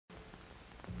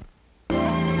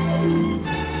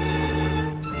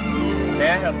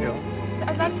help you?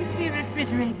 I'd like to see a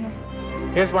refrigerator.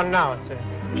 Here's one now. It's a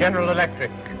General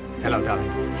Electric. Hello, darling.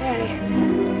 Harry,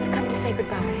 I've come to say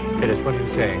goodbye. Phyllis, what are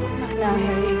you saying? Not now,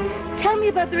 Harry. Tell me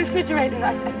about the refrigerator.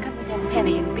 I've come with Aunt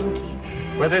Penny and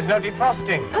Binky. Well, there's no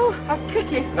defrosting. Oh, how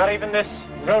tricky. Not even this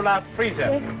roll-out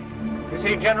freezer. You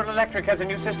see, General Electric has a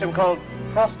new system called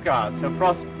Frost Guard, so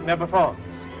frost never forms.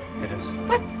 Phyllis.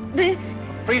 What's this?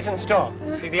 Freeze and store.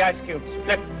 See the ice cubes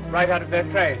flip right out of their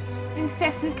trays.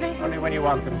 Incessantly? Only when you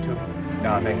want them to,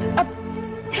 darling.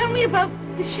 Tell me about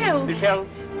the shelves. The shelves?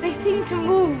 They seem to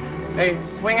move. They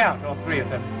swing out, all three of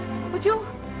them. Would you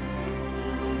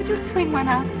swing one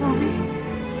out for me?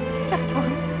 Just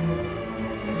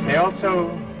once. They also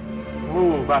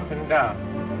move up and down.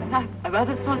 I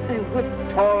rather thought they would.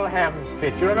 Tall hams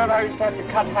fit. You remember how we used to have to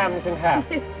cut hams in half?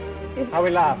 How we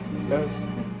laughed. Those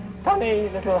funny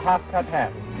little half-cut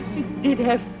hams. We did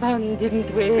have fun,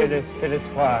 didn't we? Phyllis,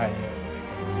 why?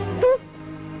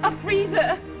 A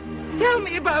freezer. Tell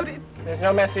me about it. There's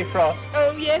no messy frost.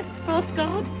 Oh, yes, Frost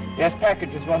Guard. Yes,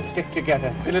 packages won't stick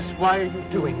together. Phyllis, why are you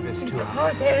doing this to us?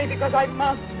 Oh, Harry, because I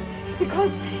must.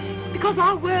 Because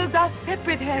our worlds are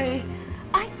separate, Harry.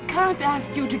 I can't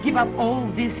ask you to give up all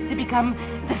this to become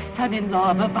the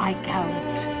son-in-law of a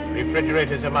viscount.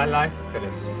 Refrigerators are my life,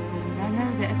 Phyllis. I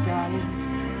know that, darling.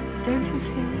 Don't you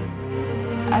see?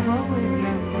 I've always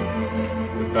known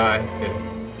that. Goodbye, Phyllis.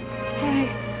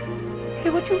 Harry,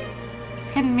 would you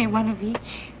send me one of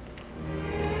each?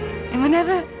 And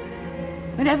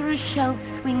whenever a shelf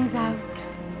swings out,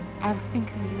 I'll think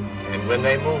of you. And when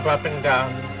they move up and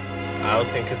down, I'll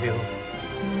think of you.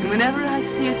 And whenever I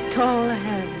see a tall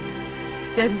hand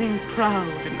standing proud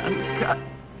and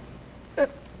uncut.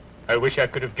 I wish I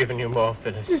could have given you more,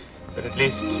 Phyllis. But at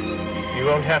least you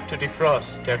won't have to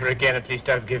defrost ever again. At least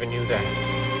I've given you that.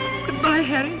 Goodbye,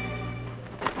 Harry.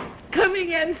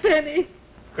 Coming, Aunt Penny.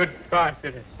 Goodbye,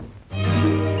 Phyllis.